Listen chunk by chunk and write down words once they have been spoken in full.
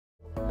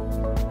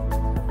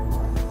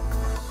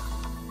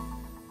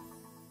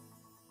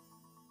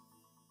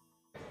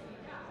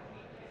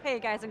Hey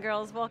guys and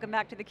girls, welcome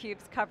back to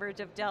theCUBE's coverage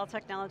of Dell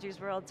Technologies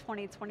World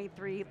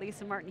 2023.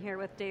 Lisa Martin here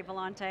with Dave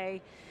Vellante.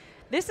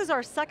 This is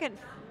our second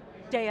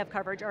day of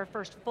coverage, our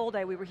first full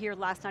day. We were here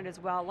last night as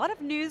well. A lot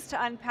of news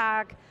to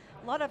unpack,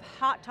 a lot of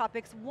hot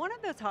topics. One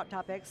of those hot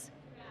topics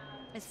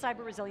is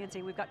cyber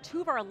resiliency. We've got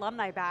two of our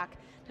alumni back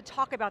to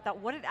talk about that,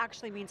 what it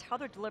actually means, how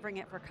they're delivering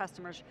it for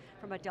customers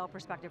from a Dell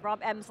perspective.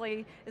 Rob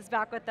Emsley is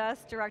back with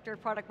us, Director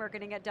of Product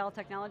Marketing at Dell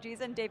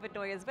Technologies, and David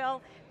Noy as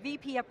well,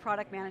 VP of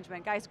Product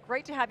Management. Guys,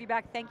 great to have you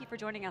back. Thank you for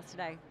joining us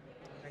today.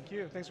 Thank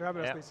you, thanks for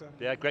having us, Lisa.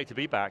 Yeah, great to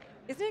be back.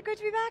 Isn't it great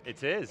to be back?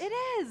 It is. It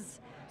is.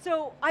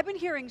 So I've been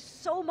hearing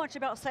so much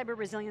about cyber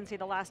resiliency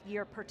the last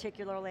year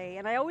particularly,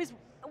 and I always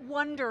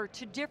wonder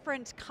to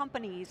different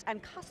companies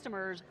and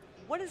customers,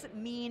 what does it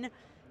mean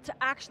to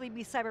actually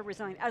be cyber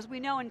resilient? As we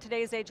know in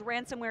today's age,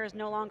 ransomware is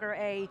no longer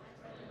a,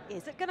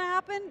 is it going to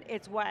happen?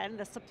 It's when.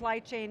 The supply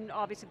chain,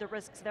 obviously the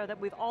risks there that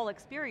we've all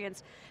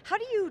experienced. How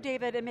do you,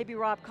 David, and maybe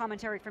Rob,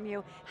 commentary from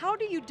you, how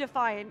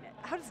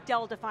does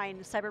Dell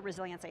define cyber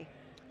resiliency?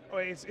 Oh,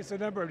 it's a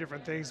number of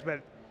different things,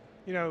 but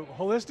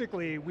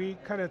holistically, we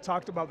kind of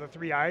talked about the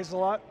 3 I's a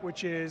lot,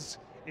 which is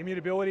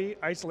immutability,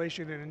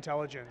 isolation, and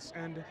intelligence.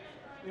 And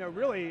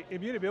really,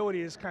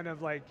 immutability is kind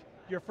of like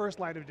your first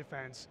line of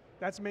defense.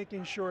 That's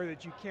making sure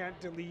that you can't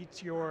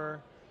delete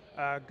your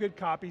good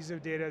copies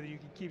of data, that you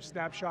can keep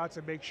snapshots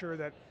and make sure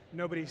that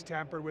nobody's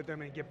tampered with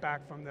them and get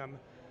back from them,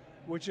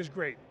 which is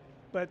great.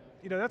 But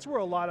that's where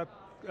a lot of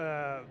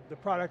the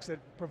products that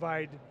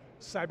provide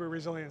cyber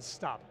resilience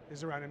stop,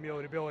 is around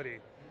immutability.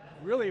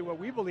 Really what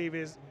we believe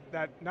is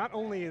that not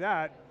only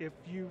that, if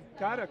you've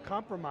got a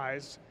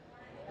compromise,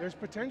 there's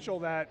potential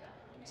that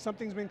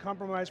something's been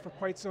compromised for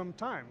quite some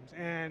time.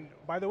 And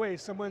by the way,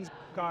 someone's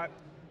got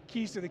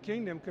keys to the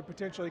kingdom could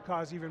potentially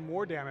cause even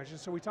more damage. And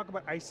so we talk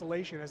about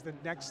isolation as the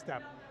next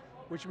step,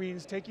 which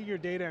means taking your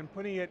data and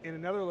putting it in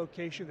another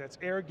location that's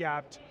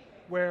air-gapped,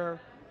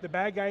 where the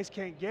bad guys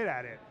can't get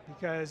at it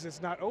because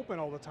it's not open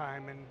all the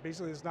time, and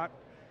basically there's not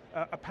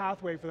a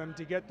pathway for them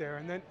to get there.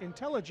 And then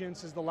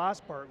intelligence is the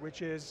last part,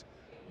 which is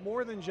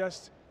more than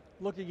just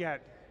looking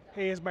at,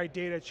 hey, is my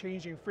data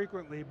changing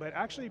frequently, but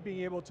actually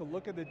being able to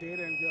look at the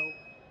data and go,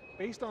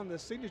 based on the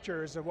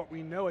signatures of what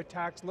we know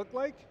attacks look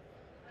like,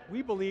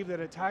 we believe that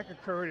attack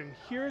occurred and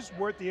here's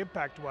what the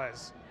impact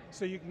was,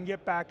 so you can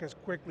get back as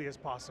quickly as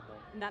possible.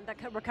 That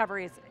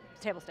recovery is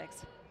table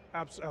stakes.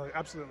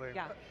 Absolutely.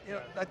 Yeah.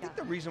 I think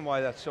the reason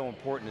why that's so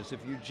important is if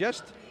you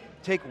just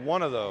take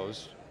one of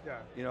those,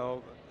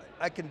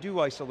 I can do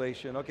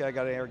isolation, okay, I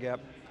got an air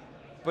gap,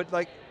 but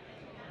like,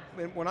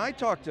 when I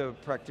talk to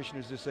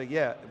practitioners, they say,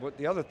 yeah, but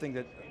the other thing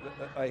that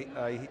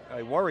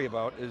I worry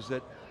about is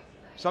that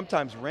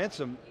sometimes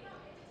ransom,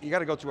 you got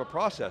to go through a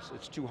process,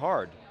 it's too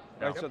hard.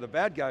 Right? So the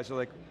bad guys are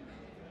like,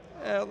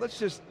 let's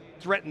just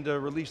threaten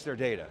to release their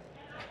data,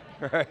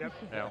 right?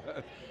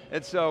 Yep.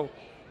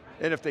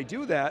 And if they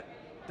do that,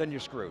 then you're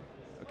screwed.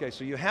 Okay,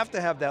 so you have to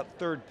have that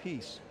third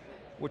piece,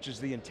 which is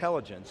the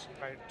intelligence.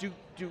 Right.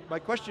 My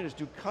question is,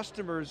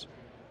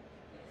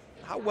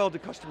 how well do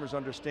customers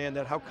understand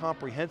that? How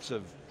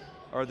comprehensive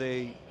are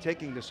they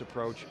taking this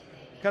approach,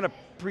 kind of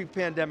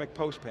pre-pandemic,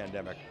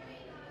 post-pandemic?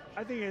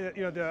 I think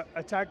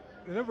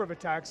the number of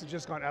attacks has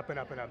just gone up and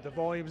up and up. The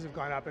volumes have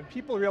gone up, and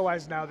people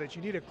realize now that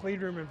you need a clean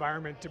room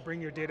environment to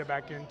bring your data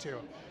back into.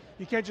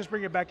 You can't just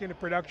bring it back into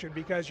production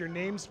because your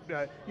names,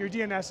 your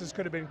DNSs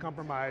could have been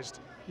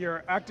compromised,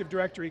 your Active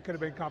Directory could have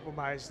been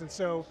compromised, and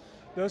so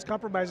those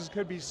compromises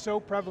could be so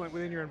prevalent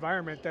within your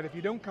environment that if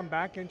you don't come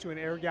back into an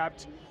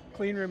air-gapped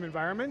clean room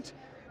environment,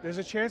 there's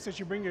a chance that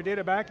you bring your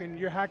data back and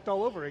you're hacked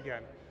all over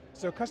again.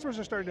 So customers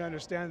are starting to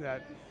understand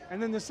that.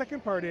 And then the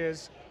second part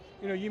is,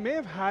 you may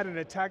have had an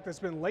attack that's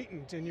been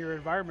latent in your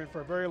environment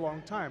for a very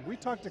long time. We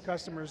talk to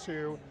customers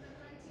who,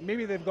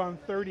 maybe they've gone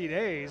 30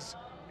 days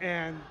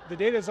and the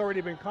data's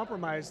already been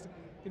compromised.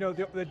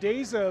 The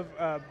days of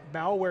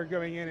malware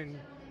going in and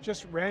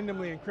just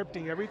randomly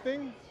encrypting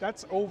everything,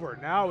 that's over.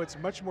 Now it's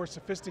much more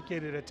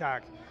sophisticated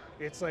attack.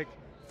 It's like,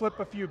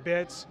 flip a few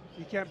bits,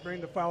 you can't bring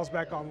the files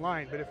back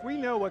online. But if we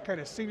know what kind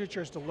of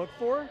signatures to look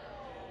for,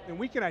 then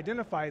we can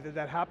identify that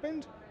that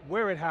happened,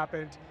 where it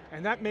happened,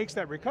 and that makes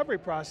that recovery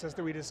process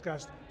that we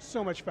discussed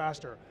so much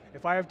faster.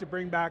 If I have to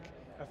bring back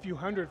a few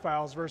hundred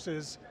files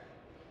versus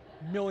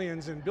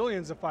millions and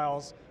billions of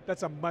files,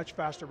 that's a much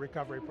faster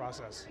recovery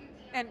process.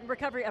 And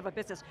recovery of a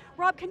business.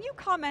 Rob, can you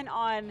comment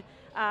on,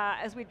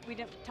 as we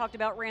talked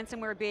about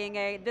ransomware being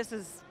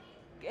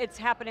it's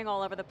happening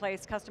all over the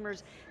place.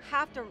 Customers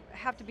have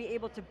to be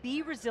able to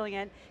be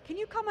resilient. Can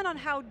you comment on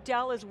how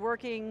Dell is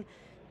working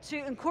to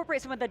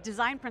incorporate some of the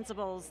design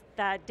principles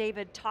that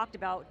David talked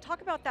about?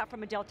 Talk about that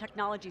from a Dell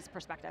Technologies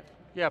perspective.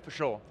 Yeah, for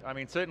sure. I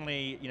mean,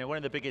 certainly, one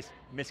of the biggest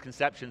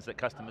misconceptions that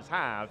customers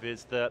have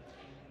is that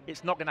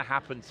it's not going to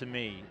happen to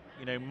me.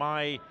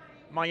 My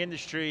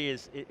industry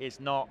is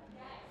not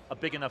a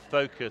big enough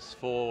focus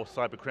for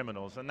cyber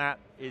criminals, and that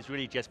is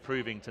really just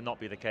proving to not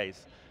be the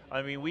case.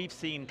 I mean, we've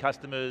seen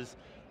customers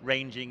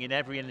ranging in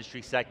every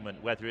industry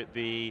segment, whether it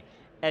be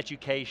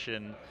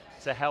education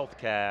to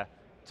healthcare,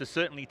 to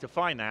certainly to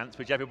finance,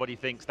 which everybody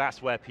thinks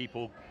that's where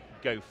people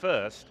go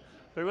first,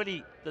 but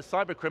really the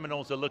cyber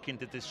criminals are looking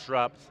to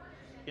disrupt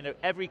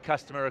every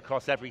customer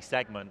across every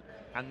segment,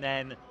 and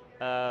then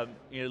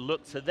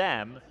look to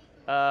them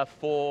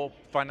for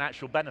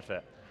financial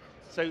benefit.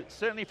 So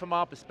certainly from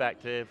our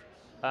perspective,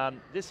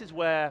 this is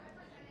where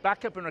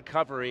backup and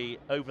recovery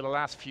over the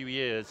last few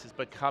years has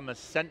become a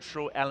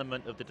central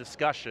element of the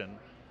discussion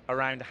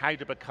around how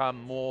to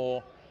become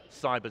more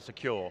cyber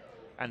secure.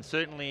 And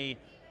certainly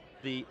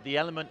the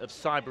element of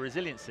cyber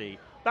resiliency.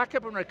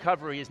 Backup and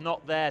recovery is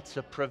not there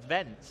to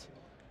prevent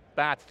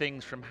bad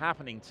things from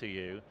happening to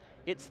you,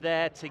 it's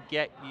there to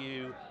get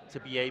you to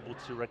be able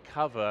to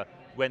recover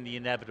when the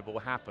inevitable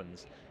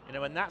happens.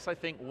 And that's, I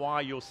think,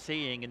 why you're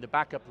seeing in the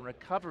backup and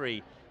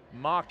recovery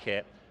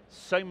market,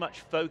 so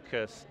much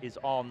focus is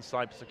on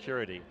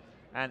cybersecurity.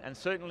 And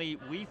certainly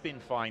we've been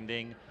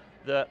finding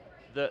that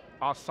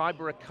our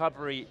cyber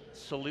recovery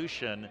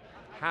solution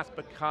has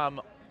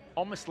become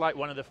almost like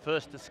one of the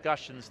first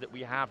discussions that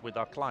we have with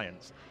our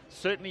clients.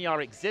 Certainly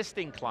our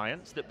existing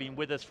clients that have been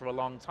with us for a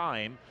long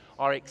time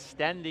are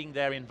extending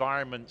their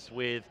environments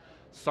with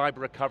cyber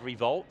recovery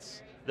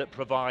vaults that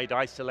provide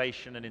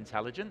isolation and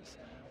intelligence,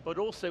 but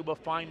also we're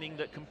finding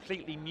that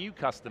completely new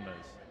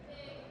customers,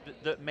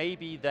 that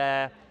maybe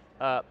their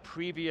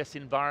previous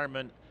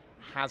environment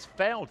has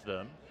failed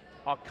them,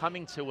 are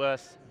coming to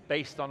us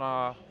based on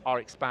our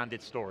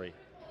expanded story.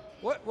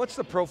 What's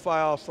the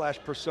profile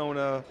 /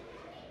 persona,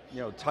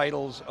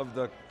 titles of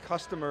the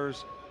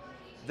customers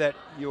that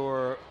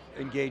you're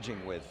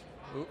engaging with?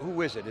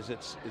 Who is it? Is it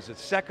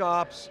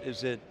SecOps?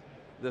 Is it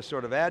the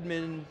sort of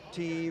admin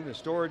team, the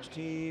storage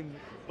team?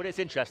 Well, it's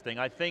interesting.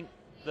 I think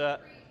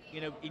that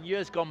in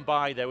years gone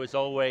by, there was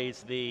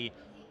always the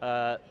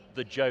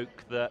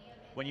joke that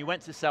when you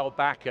went to sell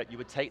backup, you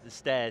would take the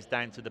stairs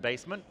down to the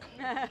basement.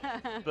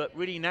 But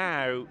really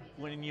now,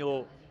 when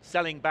you're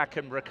selling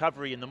backup and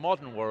recovery in the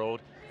modern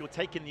world, you're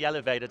taking the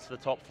elevator to the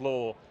top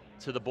floor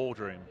to the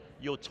boardroom.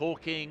 You're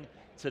talking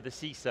to the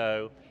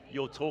CISO,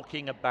 you're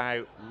talking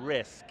about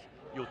risk,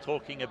 you're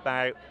talking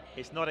about,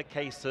 it's not a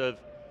case of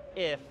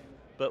if,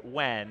 but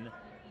when,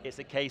 it's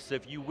a case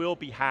of you will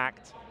be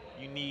hacked,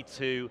 you need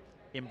to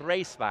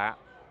embrace that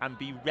and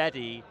be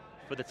ready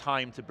for the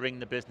time to bring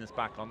the business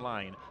back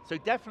online. So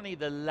definitely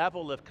the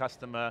level of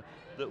customer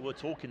that we're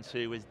talking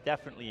to is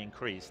definitely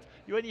increased.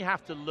 You only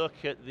have to look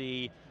at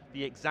the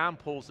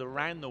examples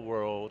around the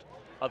world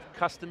of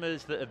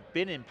customers that have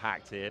been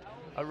impacted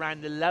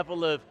around the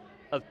level of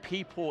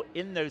people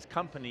in those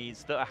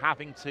companies that are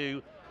having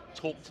to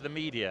talk to the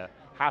media,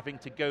 having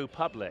to go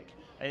public.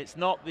 And it's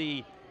not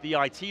the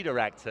IT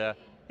director,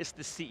 it's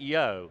the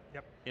CEO.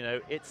 Yep.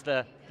 It's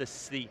the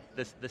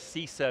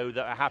CISO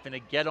that are having to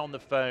get on the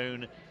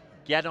phone,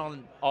 get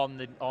on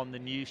the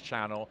news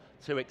channel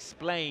to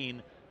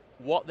explain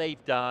what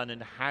they've done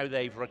and how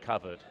they've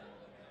recovered.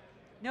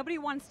 Nobody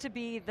wants to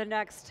be the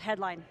next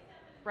headline,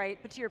 right?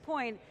 But to your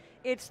point,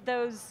 it's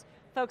those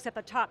folks at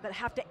the top that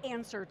have to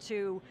answer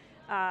to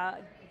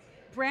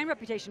brand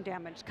reputation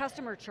damage,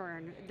 customer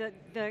churn,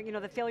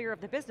 the failure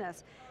of the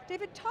business.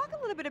 David, talk a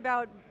little bit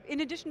about,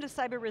 in addition to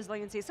cyber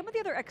resiliency, some of the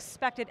other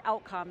expected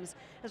outcomes.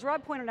 As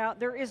Rob pointed out,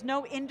 there is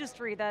no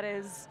industry that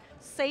is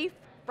safe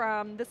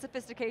from the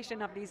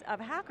sophistication of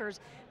hackers,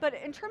 but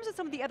in terms of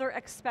some of the other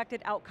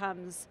expected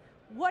outcomes,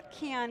 what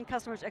can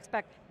customers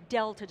expect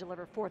Dell to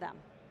deliver for them?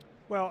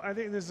 Well, I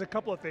think there's a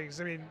couple of things.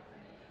 I mean,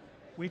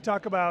 we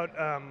talk about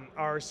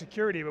our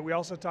security, but we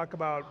also talk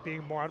about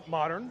being more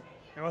modern,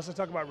 and we also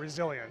talk about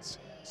resilience.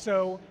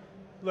 So,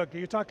 look,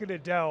 you're talking to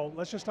Dell,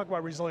 let's just talk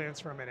about resilience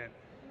for a minute.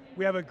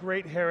 We have a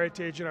great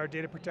heritage in our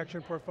data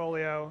protection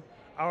portfolio.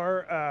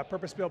 Our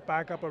purpose-built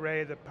backup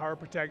array, the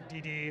PowerProtect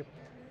DD,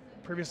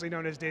 previously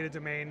known as Data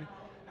Domain,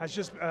 has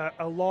just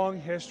a long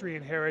history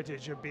and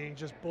heritage of being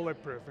just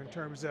bulletproof in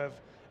terms of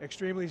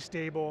extremely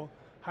stable,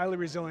 highly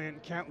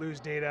resilient, can't lose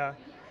data,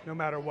 no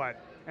matter what.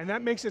 And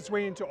that makes its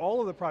way into all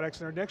of the products.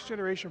 In our next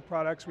generation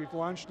products, we've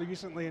launched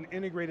recently an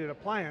integrated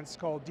appliance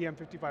called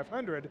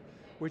DM5500,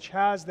 which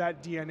has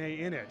that DNA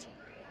in it.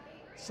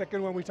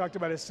 Second one we talked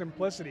about is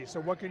simplicity. So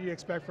what can you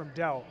expect from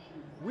Dell?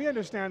 We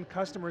understand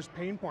customers'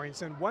 pain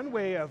points, and one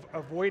way of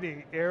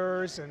avoiding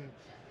errors and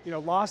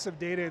loss of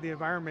data in the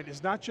environment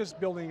is not just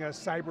building a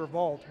cyber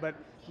vault, but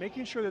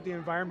making sure that the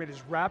environment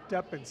is wrapped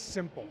up and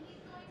simple.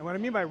 And what I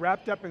mean by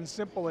wrapped up and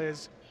simple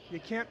is you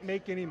can't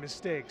make any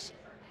mistakes.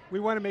 We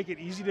want to make it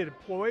easy to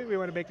deploy, we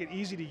want to make it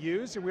easy to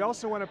use, and we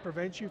also want to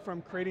prevent you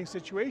from creating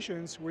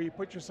situations where you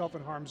put yourself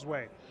in harm's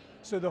way.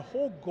 So the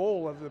whole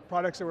goal of the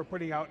products that we're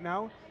putting out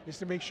now is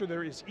to make sure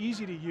they're as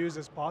easy to use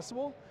as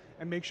possible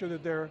and make sure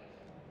that they're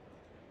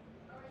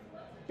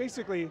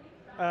basically,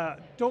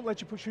 don't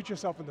let you shoot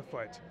yourself in the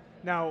foot.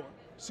 Now,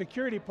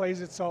 security plays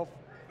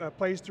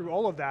through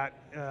all of that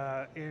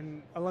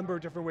in a number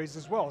of different ways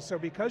as well. So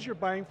because you're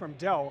buying from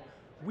Dell,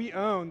 we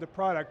own the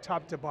product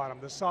top to bottom,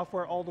 the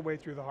software all the way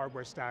through the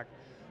hardware stack.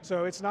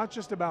 So it's not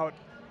just about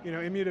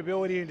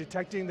immutability and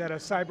detecting that a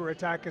cyber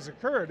attack has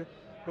occurred,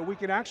 but we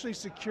can actually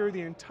secure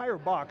the entire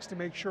box to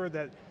make sure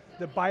that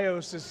the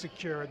BIOS is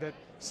secure, that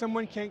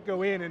someone can't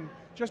go in and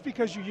just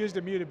because you used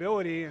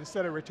immutability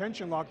instead of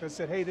retention lock that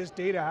said, hey, this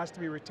data has to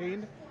be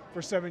retained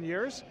for 7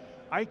 years,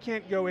 I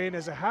can't go in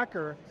as a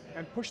hacker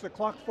and push the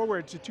clock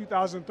forward to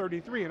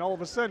 2033 and all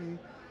of a sudden,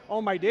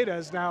 all my data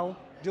is now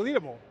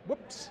deletable.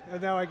 Whoops,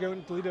 and now I go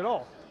and delete it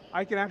all.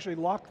 I can actually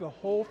lock the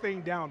whole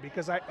thing down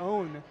because I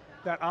own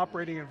that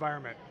operating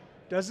environment.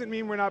 Doesn't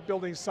mean we're not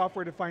building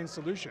software-defined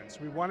solutions.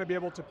 We want to be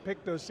able to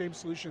pick those same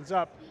solutions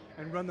up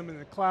and run them in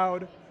the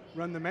cloud,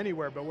 run them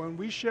anywhere, but when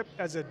we ship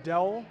as a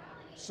Dell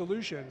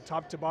solution,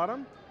 top to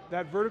bottom,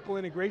 that vertical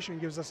integration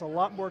gives us a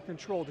lot more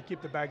control to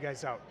keep the bad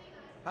guys out.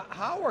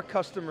 How are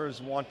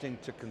customers wanting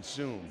to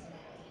consume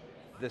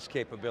this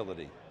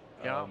capability?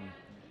 Yeah.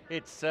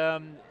 It's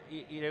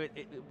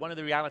one of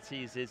the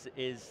realities is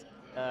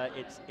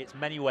it's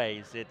many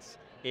ways.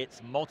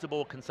 It's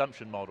multiple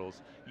consumption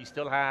models. You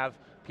still have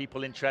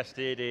people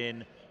interested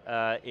in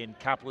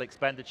capital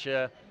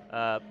expenditure,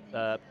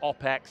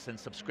 OpEx and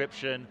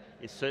subscription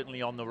is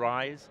certainly on the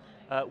rise.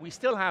 We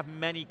still have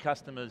many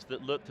customers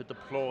that look to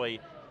deploy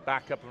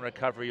backup and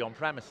recovery on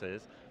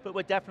premises, but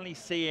we're definitely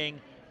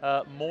seeing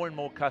more and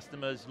more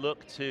customers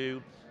look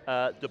to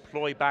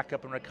deploy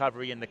backup and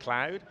recovery in the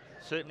cloud.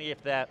 Certainly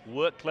if their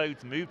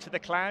workloads move to the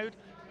cloud,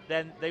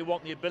 then they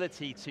want the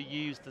ability to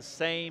use the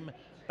same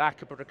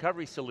backup and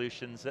recovery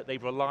solutions that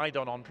they've relied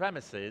on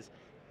premises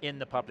in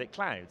the public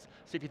clouds.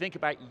 So if you think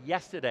about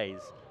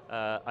yesterday's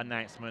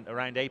announcement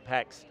around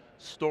Apex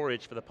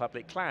storage for the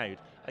public cloud,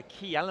 a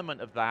key element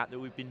of that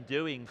we've been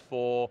doing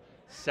for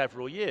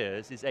several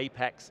years is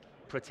Apex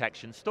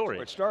protection storage.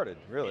 That's where it started,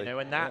 really. You know,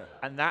 and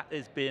that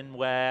has been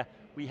where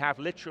we have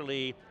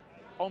literally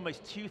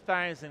almost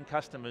 2,000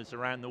 customers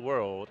around the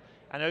world,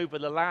 and over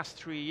the last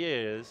 3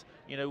 years,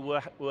 you know,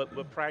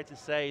 we're proud to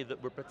say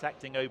that we're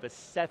protecting over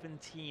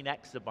 17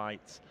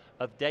 exabytes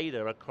of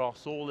data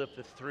across all of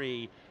the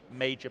 3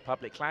 major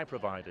public cloud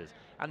providers.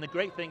 And the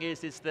great thing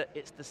is that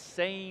it's the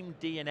same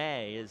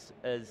DNA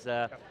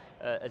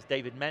as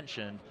David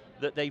mentioned,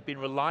 that they've been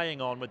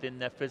relying on within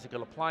their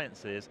physical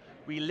appliances.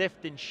 We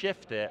lift and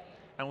shift it,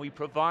 and we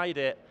provide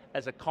it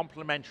as a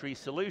complementary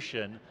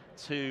solution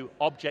to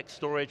object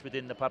storage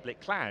within the public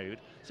cloud.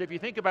 So if you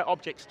think about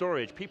object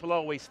storage, people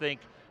always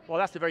think, well,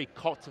 that's a very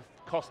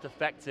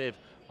cost-effective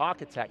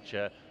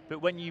architecture,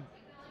 but when you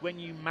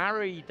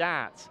marry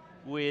that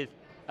with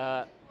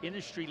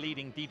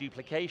industry-leading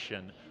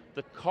deduplication,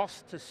 the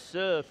cost to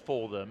serve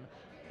for them,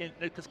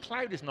 because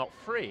cloud is not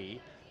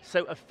free,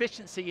 so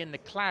efficiency in the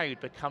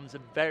cloud becomes a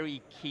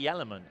very key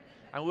element.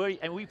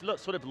 And we've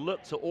sort of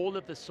looked at all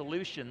of the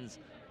solutions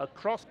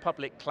across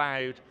public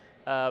cloud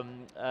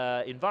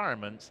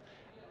environments,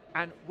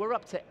 and we're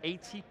up to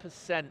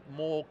 80%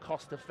 more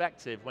cost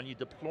effective when you're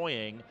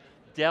deploying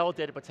Dell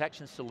data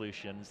protection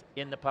solutions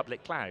in the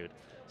public cloud.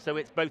 So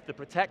it's both the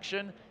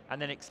protection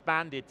and then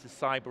expanded to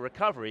cyber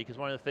recovery, because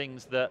one of the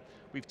things that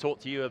we've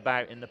talked to you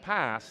about in the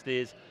past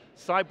is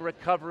cyber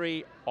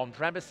recovery on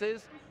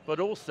premises, but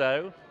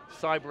also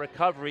cyber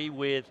recovery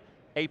with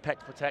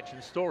Apex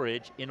protection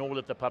storage in all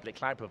of the public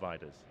cloud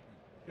providers.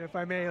 If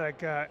I may,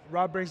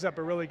 Rob brings up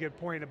a really good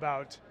point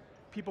about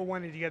people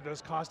wanting to get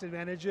those cost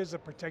advantages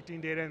of protecting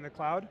data in the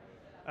cloud.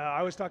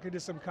 I was talking to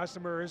some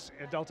customers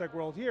at Dell Tech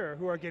World here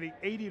who are getting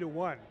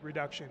 80-to-1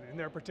 reduction in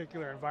their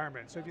particular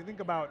environment. So if you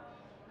think about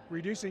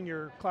reducing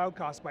your cloud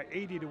cost by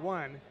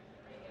 80-to-1,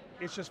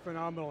 it's just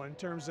phenomenal in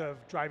terms of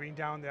driving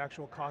down the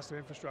actual cost of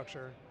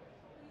infrastructure.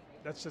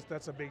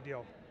 That's a big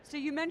deal. So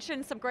you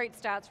mentioned some great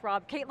stats,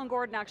 Rob. Caitlin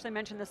Gordon actually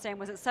mentioned the same.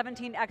 Was it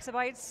 17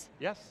 exabytes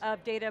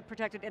of data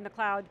protected in the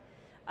cloud?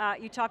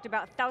 You talked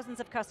about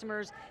thousands of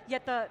customers,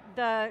 yet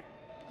the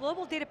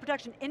Global Data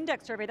Protection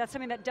Index survey, that's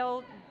something that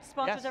Dell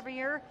sponsors every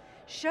year,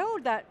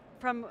 showed that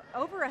from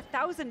over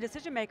 1,000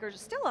 decision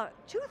makers, still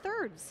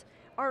 2/3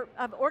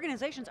 of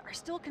organizations are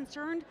still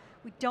concerned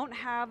we don't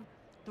have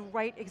the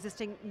right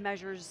existing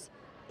measures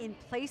in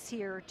place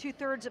here.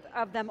 2/3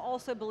 of them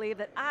also believe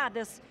that,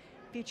 this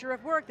future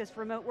of work, this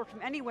remote work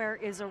from anywhere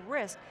is a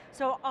risk.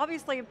 So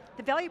obviously,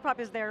 the value prop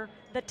is there,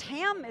 the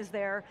TAM is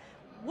there.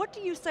 What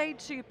do you say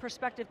to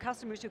prospective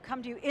customers who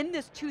come to you in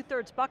this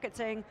 2/3 bucket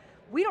saying,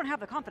 we don't have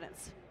the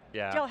confidence?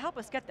 Yeah. Dell, help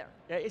us get there.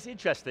 Yeah, it's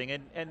interesting,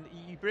 and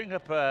you bring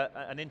up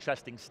an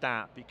interesting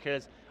stat,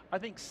 because I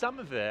think some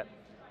of it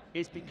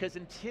is because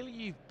until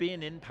you've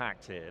been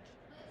impacted,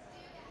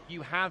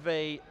 you have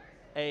a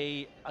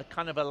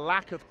kind of a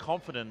lack of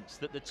confidence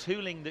that the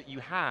tooling that you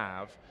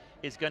have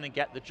is going to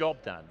get the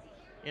job done.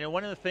 You know,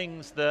 one of the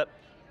things that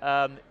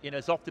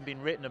has often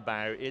been written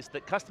about is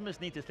that customers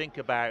need to think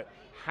about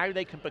how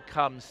they can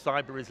become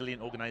cyber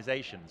resilient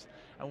organizations.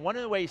 And one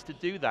of the ways to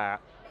do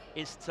that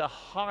is to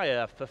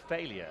hire for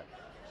failure.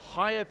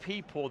 Hire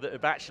people that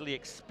have actually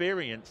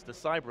experienced a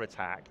cyber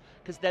attack,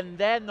 because then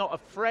they're not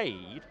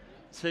afraid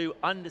to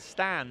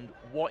understand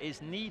what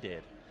is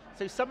needed.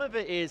 So some of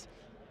it is,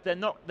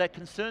 they're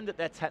concerned that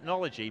their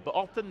technology, but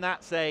often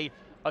that's a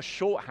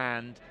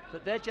shorthand,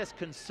 that they're just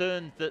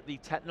concerned that the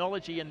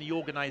technology and the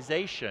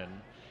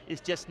organization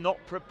is just not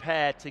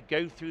prepared to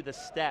go through the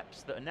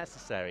steps that are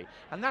necessary.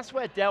 And that's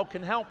where Dell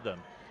can help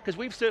them. Because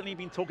we've certainly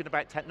been talking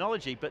about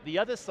technology, but the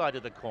other side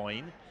of the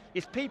coin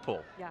is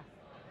people. Yeah.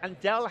 And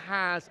Dell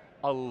has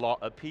a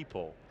lot of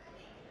people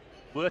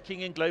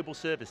working in global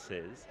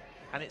services,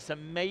 and it's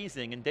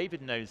amazing, and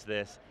David knows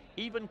this,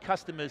 even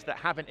customers that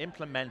haven't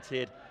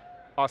implemented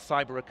our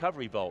cyber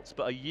recovery vaults,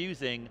 but are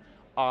using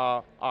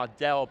our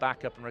Dell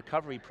backup and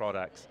recovery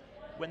products,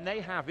 when they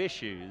have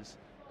issues,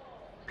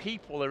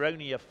 people are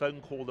only a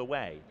phone call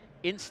away.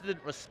 Incident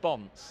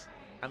response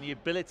and the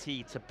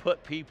ability to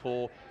put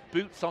people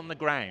boots on the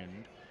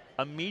ground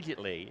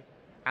immediately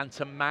and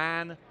to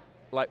man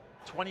like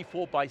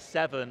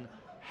 24/7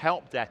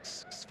 help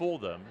desks for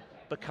them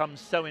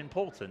becomes so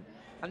important.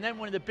 And then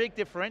one of the big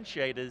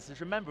differentiators is,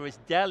 remember, is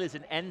Dell is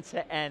an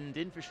end-to-end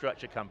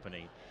infrastructure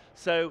company.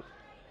 So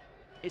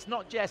it's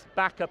not just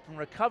backup and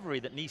recovery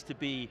that needs to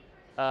be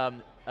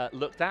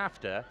looked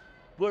after.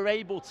 We're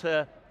able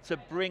to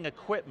bring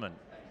equipment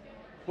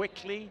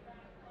quickly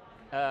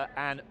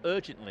and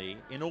urgently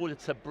in order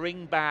to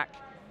bring back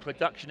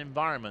production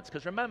environments.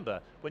 Because remember,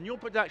 when your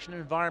production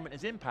environment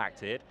is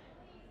impacted,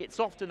 it's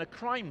often a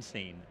crime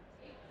scene.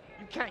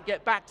 You can't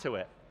get back to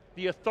it.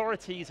 The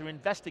authorities are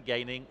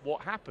investigating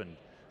what happened.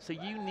 So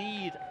you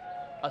need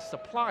a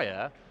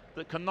supplier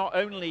that can not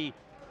only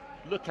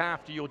look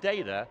after your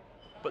data,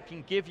 but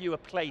can give you a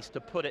place to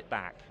put it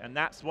back. And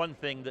that's one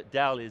thing that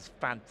Dell is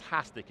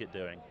fantastic at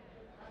doing.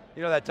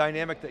 You know, that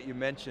dynamic that you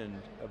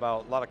mentioned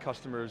about a lot of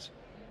customers,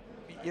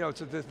 you know, it's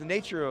the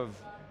nature of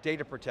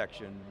data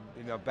protection,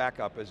 you know,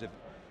 backup is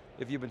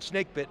if you've been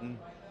snake bitten,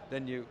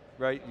 then you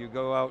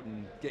go out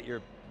and get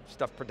your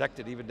stuff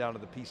protected even down to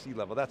the PC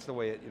level. That's the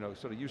way it, you know,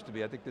 sort of used to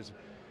be. I think there's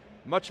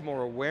much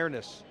more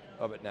awareness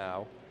of it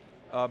now.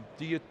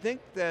 Do you think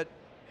that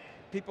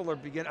people are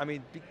I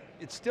mean,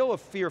 it's still a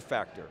fear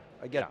factor,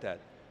 I get that.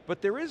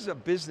 But there is a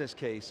business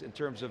case in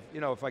terms of, you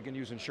know, if I can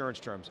use insurance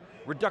terms,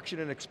 reduction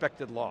in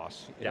expected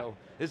loss. You know,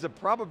 there's a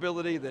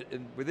probability that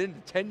within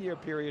the 10-year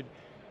period,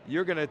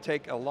 you're going to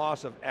take a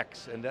loss of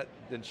X, and that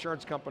the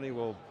insurance company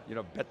will, you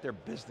know, bet their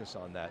business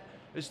on that.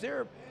 Is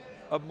there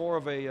a more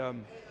of a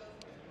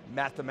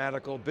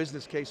mathematical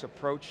business case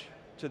approach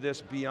to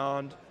this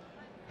beyond,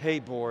 hey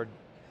board,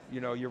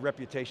 you know, your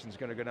reputation's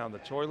going to go down the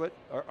toilet?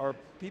 Are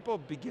people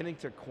beginning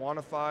to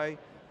quantify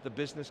the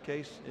business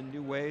case in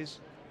new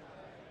ways?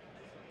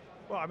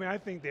 Well, I mean, I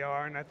think they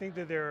are, and I think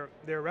that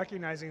they're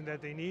recognizing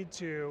that they need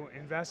to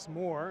invest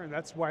more, and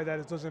that's why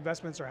those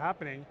investments are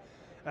happening.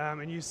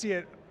 And you see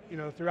it, you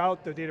know,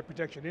 throughout the data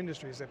protection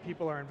industries that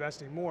people are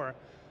investing more.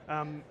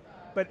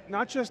 But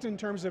not just in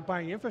terms of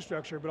buying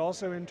infrastructure, but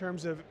also in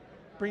terms of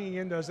bringing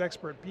in those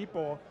expert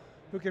people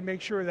who can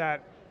make sure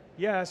that,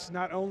 yes,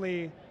 not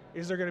only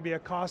is there going to be a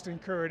cost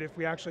incurred if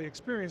we actually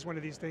experience one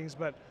of these things,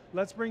 but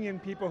let's bring in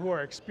people who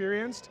are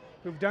experienced,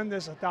 who've done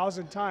this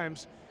 1,000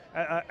 times.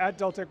 At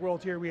Dell Tech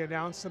World here, we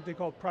announced something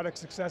called Product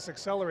Success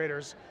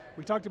Accelerators.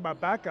 We talked about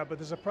backup, but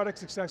there's a Product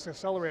Success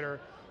Accelerator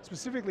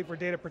specifically for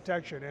data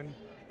protection. And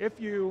if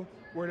you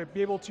were to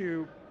be able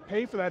to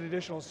pay for that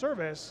additional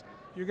service,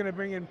 you're going to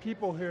bring in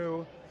people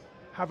who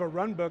have a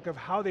run book of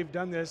how they've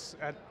done this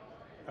at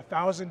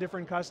 1,000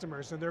 different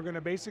customers, and they're going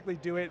to basically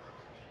do it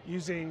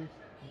using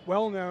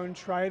well-known,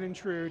 tried and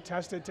true,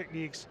 tested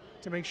techniques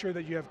to make sure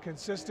that you have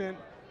consistent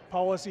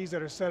policies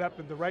that are set up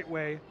in the right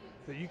way,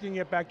 that you can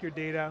get back your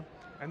data,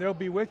 and they'll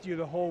be with you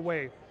the whole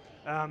way.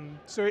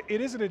 So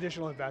it is an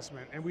additional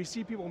investment, and we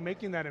see people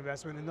making that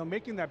investment, and they're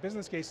making that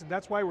business case, and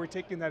that's why we're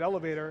taking that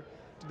elevator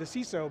to the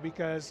CISO,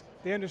 because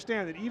they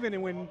understand that even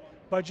when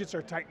budgets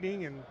are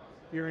tightening and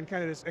you're in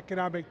kind of this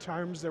economic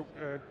times that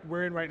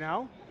we're in right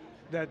now,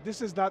 that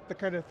this is not the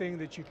kind of thing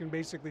that you can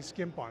basically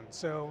skimp on.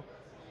 So,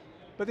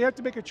 but they have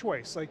to make a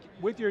choice. Like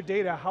with your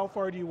data, how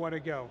far do you want to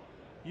go?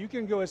 You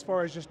can go as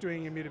far as just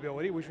doing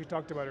immutability, which we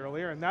talked about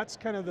earlier, and that's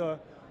kind of the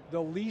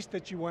least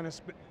that you want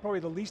to, probably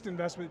the least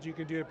investment that you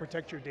can do to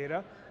protect your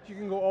data. You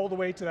can go all the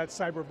way to that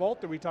cyber vault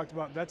that we talked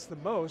about, that's the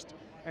most,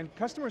 and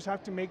customers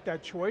have to make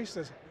that choice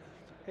as,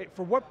 hey,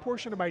 for what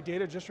portion of my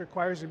data just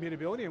requires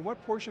immutability and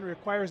what portion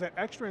requires that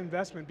extra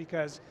investment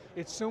because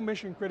it's so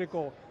mission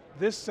critical,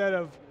 this set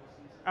of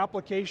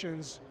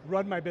applications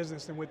run my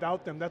business, and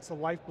without them, that's the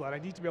lifeblood. I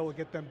need to be able to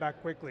get them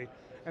back quickly,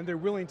 and they're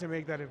willing to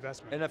make that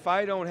investment. And if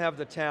I don't have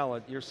the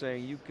talent, you're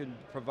saying you can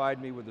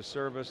provide me with a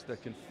service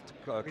that can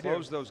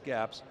close those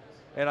gaps,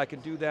 and I can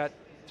do that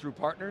through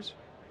partners?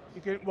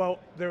 You can, well,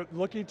 they're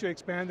looking to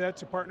expand that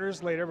to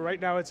partners later, but right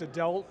now it's a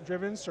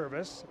Dell-driven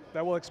service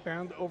that will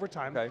expand over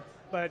time. Okay.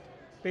 But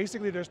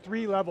basically there's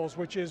 3 levels,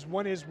 which is,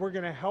 one is we're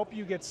going to help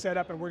you get set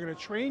up and we're going to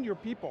train your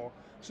people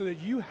so that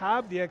you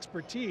have the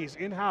expertise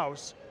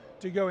in-house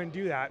to go and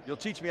do that. You'll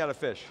teach me how to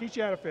fish. Teach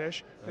you how to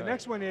fish. The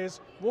next one is,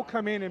 we'll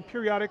come in and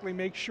periodically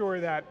make sure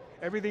that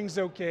everything's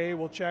okay.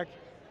 We'll check,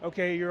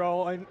 okay,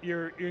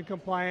 you're in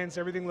compliance,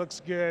 everything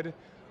looks good,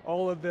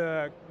 all of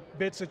the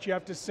bits that you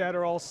have to set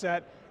are all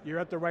set, you're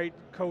at the right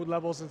code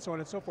levels and so on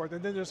and so forth.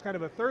 And then there's kind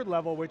of a 3rd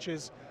level, which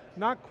is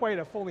not quite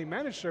a fully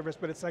managed service,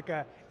 but it's like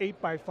a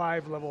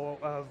 8x5 level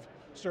of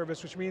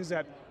service, which means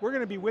that we're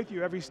going to be with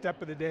you every step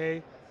of the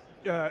day.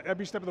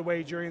 every step of the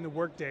way during the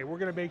workday. We're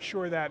going to make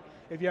sure that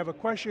if you have a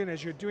question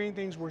as you're doing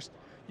things,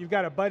 you've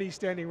got a buddy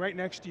standing right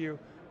next to you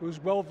who's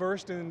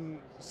well-versed in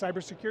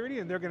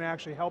cybersecurity, and they're going to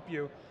actually help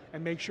you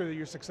and make sure that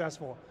you're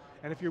successful.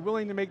 And if you're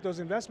willing to make those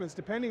investments,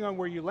 depending on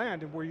where you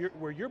land and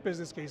where your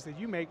business case that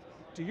you make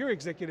to your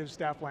executive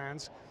staff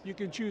lands, you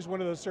can choose one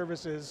of those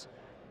services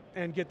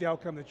and get the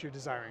outcome that you're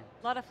desiring.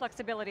 A lot of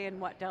flexibility in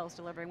what Dell's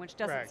delivering, which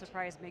doesn't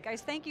surprise me.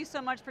 Guys, thank you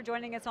so much for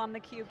joining us on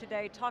theCUBE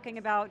today, talking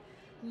about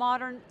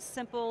modern,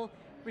 simple,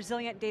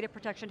 resilient data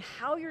protection,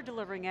 how you're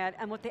delivering it,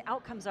 and what the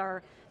outcomes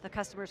are the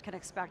customers can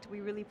expect. We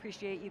really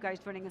appreciate you guys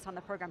joining us on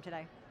the program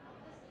today.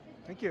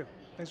 Thank you.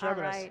 Thanks for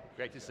having us.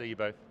 Great to see you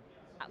both.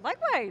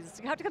 Likewise,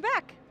 you have to come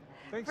back.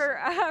 Thanks.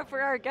 For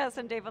our guest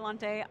and Dave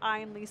Vellante,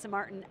 I'm Lisa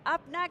Martin. Up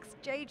next,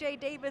 JJ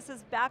Davis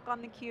is back on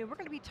theCUBE. We're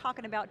going to be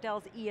talking about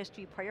Dell's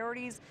ESG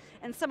priorities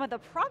and some of the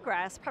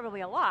progress,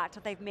 probably a lot,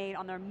 that they've made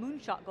on their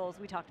moonshot goals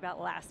we talked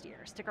about last year.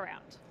 Stick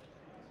around.